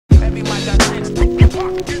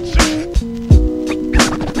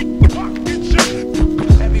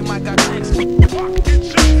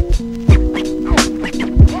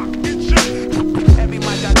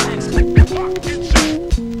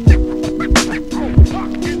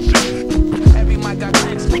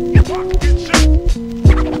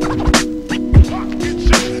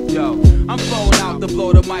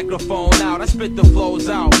microphone out, I spit the flows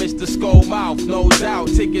out. Mr. Skull Mouth, no doubt,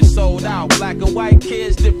 tickets sold out. Black and white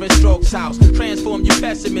kids, different strokes house. Transform you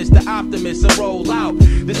pessimist to optimist and roll out.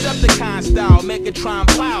 Decepticon style, Megatron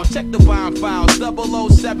plow. Check the bomb files,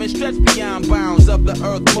 007 stretch beyond bounds of the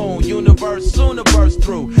earth, moon, universe, soon to burst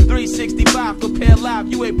through. 365, prepare live,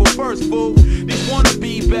 you April 1st, fool. These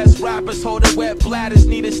wannabe best rappers holding wet bladders,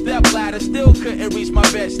 need a step ladder, still couldn't reach my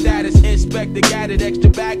best status. Inspector gathered extra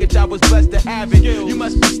baggage, I was blessed to have it. You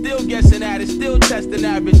must be still guessing at it, still testing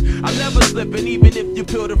average. I'm never slipping, even if you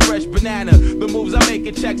peel the fresh banana. The moves I make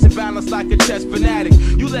in checks and balance like a chess fanatic.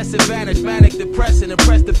 You less advantage, manic, depressing,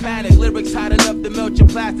 impress the panic. Lyrics hot enough to melt your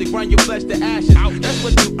plastic, run your flesh to ashes. That's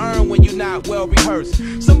what you earn when you're not well rehearsed.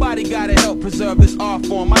 Somebody gotta help preserve this art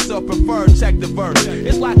form, myself preferred, check the verse.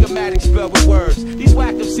 It's like a magic spell with words. These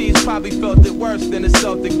whack MCs probably felt it worse than a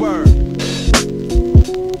Celtic word.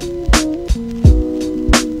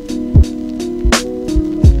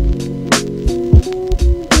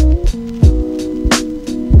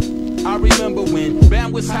 I remember when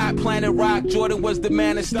Bam was hot, Planet Rock, Jordan was the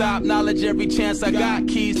man to stop. Knowledge every chance I got,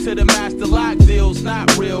 keys to the master lock. Deals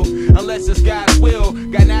not real, unless it's God's will.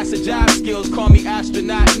 Got NASA job skills, call me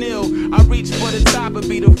astronaut Neil. I reach for the top and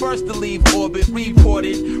be the first to leave orbit.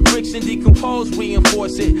 Reported, friction decompose,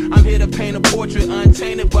 reinforce it. I'm here to paint a portrait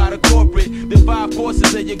untainted by the corporate. Defy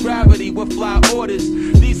forces of your gravity with fly orders.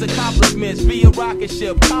 These accomplishments, be a rocket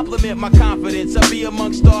ship, compliment my confidence. I'll be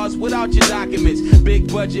among stars without your documents.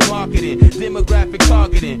 Big budget marketing, demographic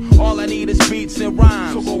targeting. All I need is beats and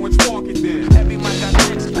rhymes. So go and spark it then. Every mic I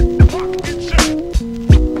mix. Every mic I mix.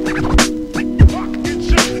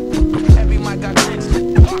 Every mic I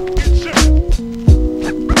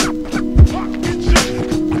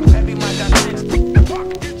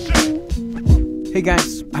mix. Hey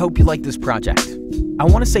guys, I hope you like this project. I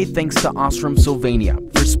want to say thanks to Osram Sylvania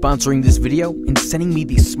for sponsoring this video and sending me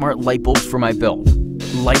these smart light bulbs for my build.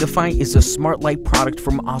 LIGHTIFY is a smart light product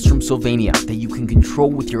from Osram Sylvania that you can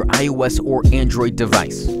control with your iOS or Android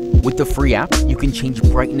device. With the free app, you can change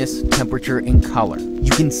brightness, temperature, and color.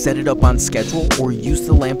 You can set it up on schedule or use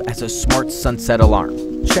the lamp as a smart sunset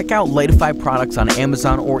alarm. Check out LIGHTIFY products on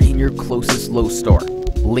Amazon or in your closest Lowe's store.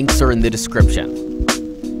 Links are in the description.